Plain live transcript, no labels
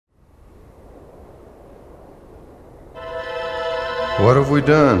What have we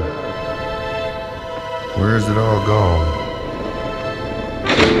done? Where is it all gone?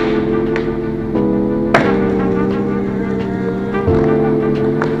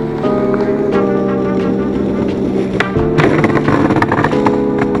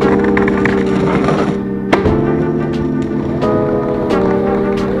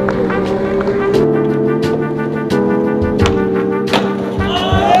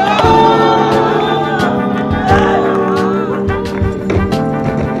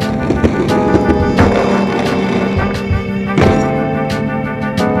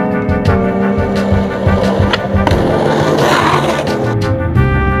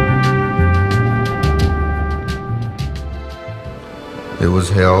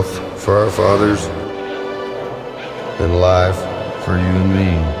 Health for our fathers and life for you and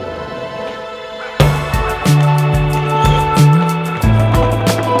me.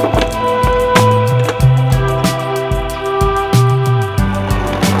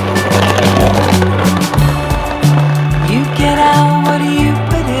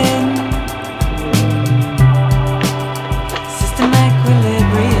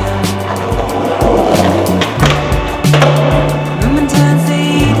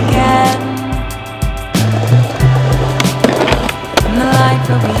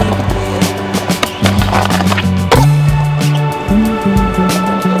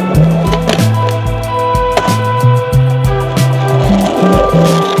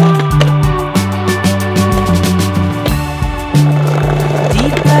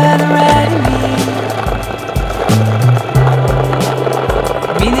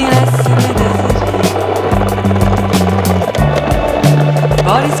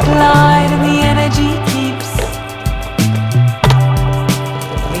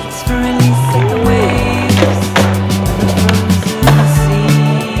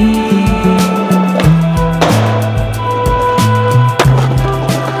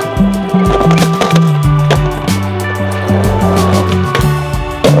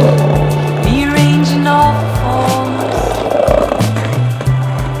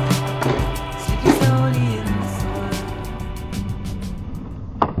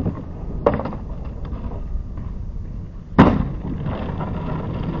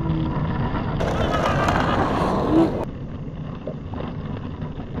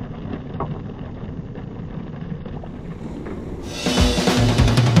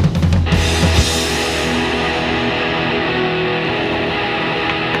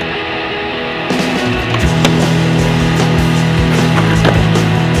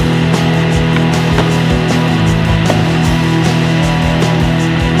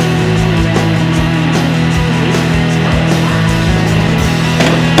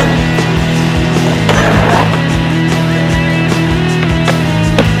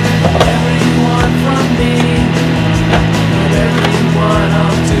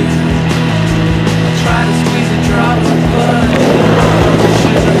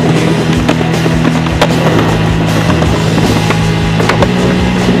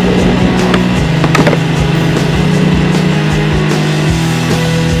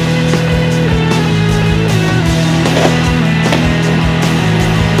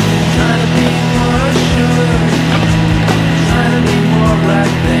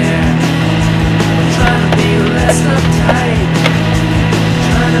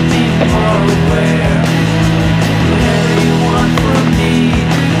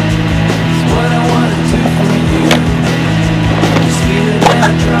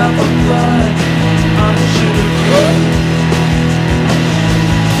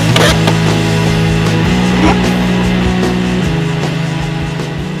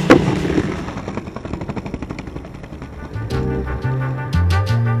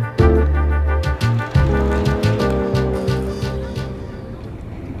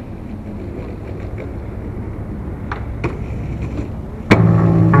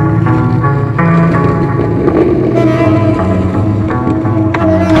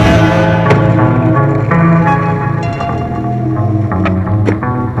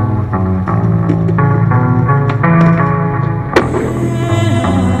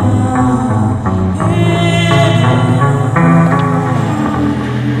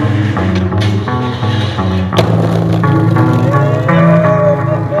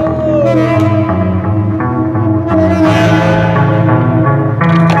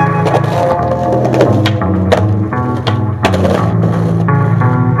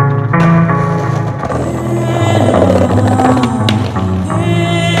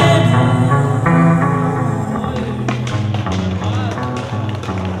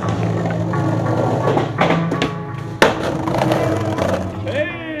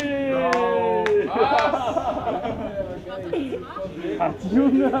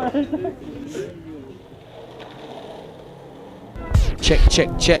 Check, check,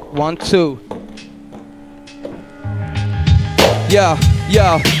 check, 1, 2.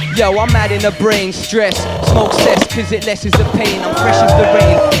 Yo, I'm mad in the brain, stress, smoke cess, cause it lesses the pain. I'm fresh as the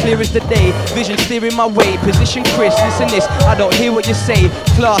rain, clear as the day, vision steering my way, position Chris, listen this, I don't hear what you say.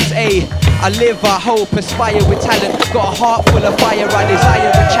 Class A, I live, I hope, aspire with talent, got a heart full of fire, I desire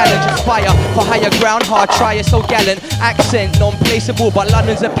a challenge, aspire for higher ground, hard try, so gallant, accent, non-placeable, but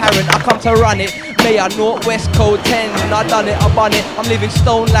London's apparent, I come to run it. May I Northwest Code 10, I done it, I bun it, I'm living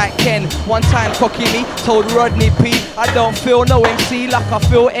stone like Ken. One time cocky me, told Rodney P, I don't feel no MC like I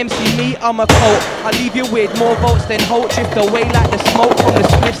feel MC me, I'm a cult. I leave you with more votes than Holt, drift away like the smoke from the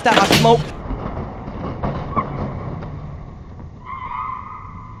spliffs that I smoke.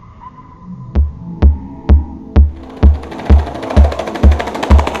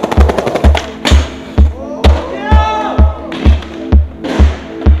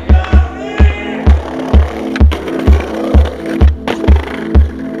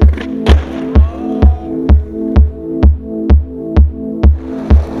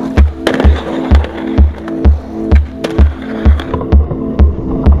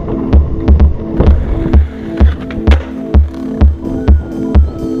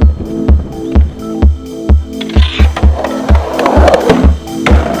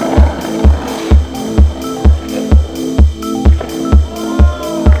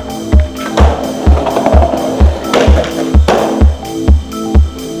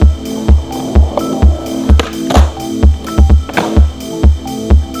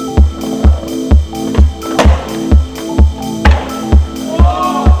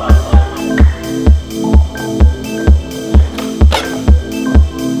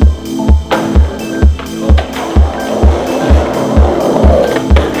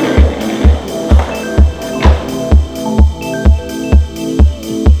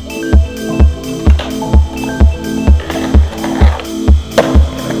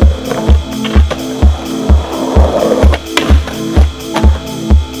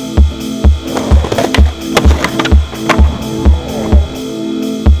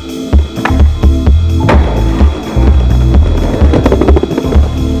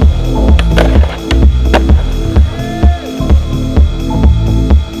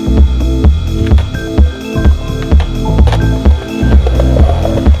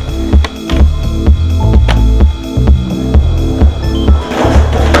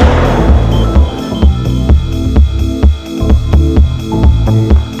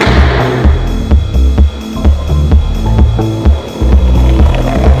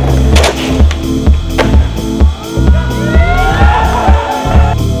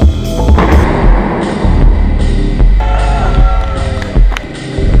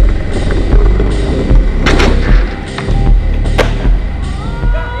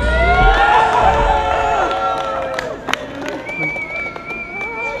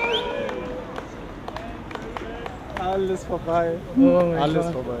 Alles vorbei. Oh Alles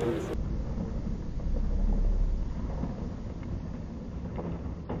vorbei.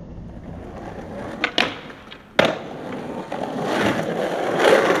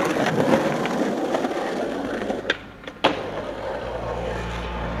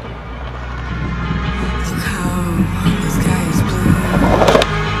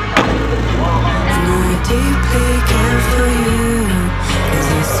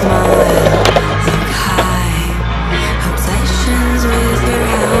 Obsessions with your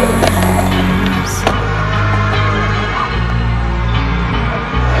own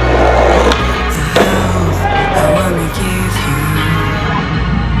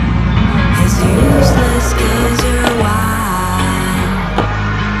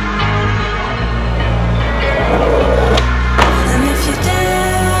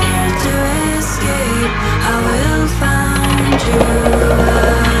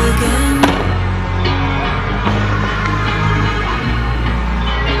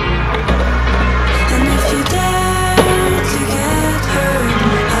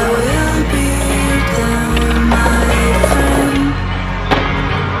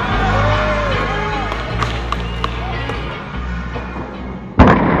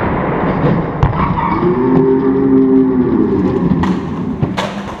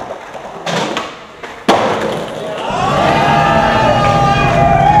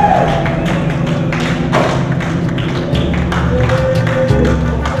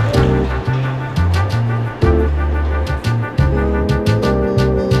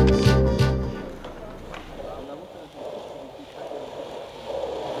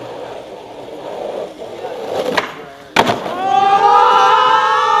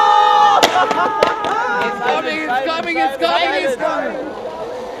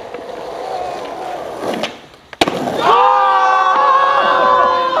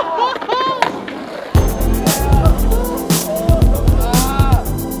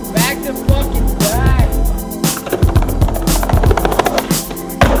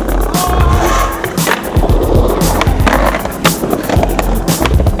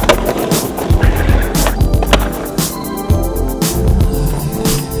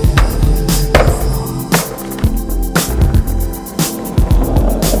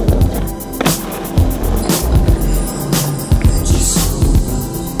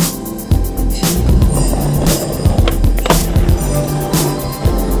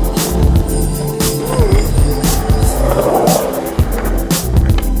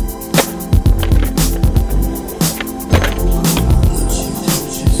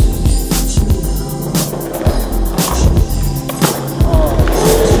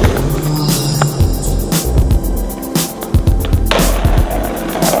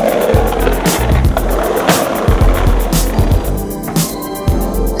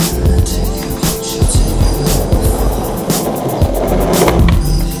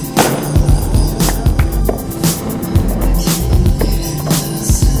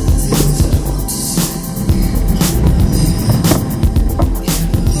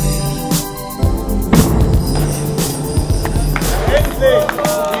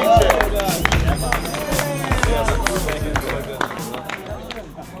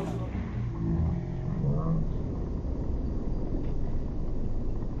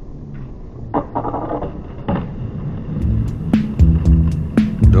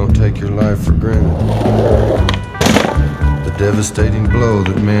take your life for granted. The devastating blow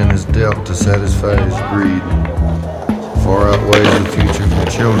that man has dealt to satisfy his greed far outweighs the future for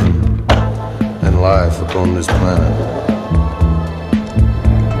children and life upon this planet.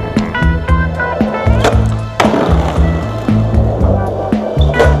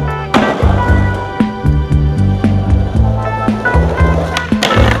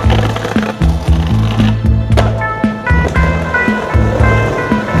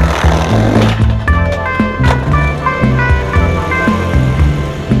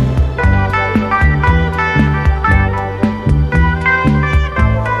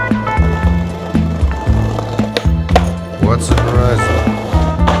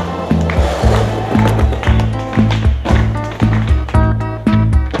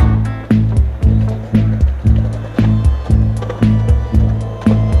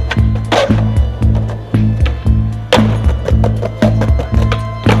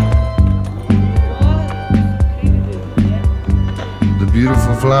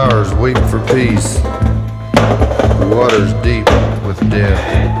 Flowers weep for peace. The water's deep with death.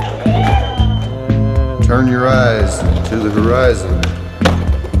 Turn your eyes to the horizon.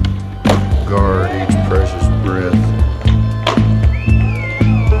 Guard each precious breath.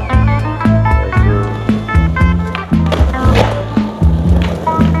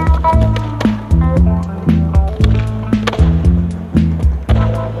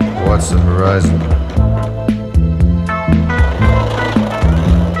 What's the horizon?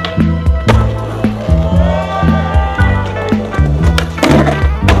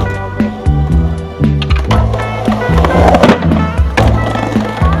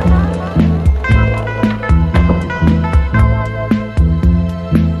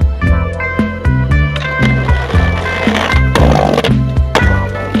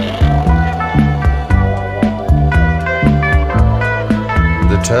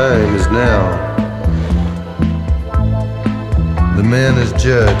 Time is now. The man is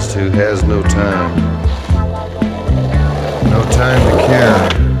judged who has no time. No time to care,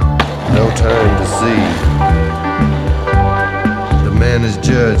 no time to see. The man is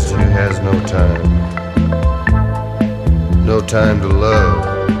judged who has no time. No time to love,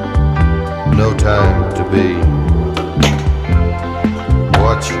 no time to be.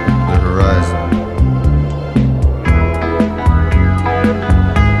 Watch the horizon.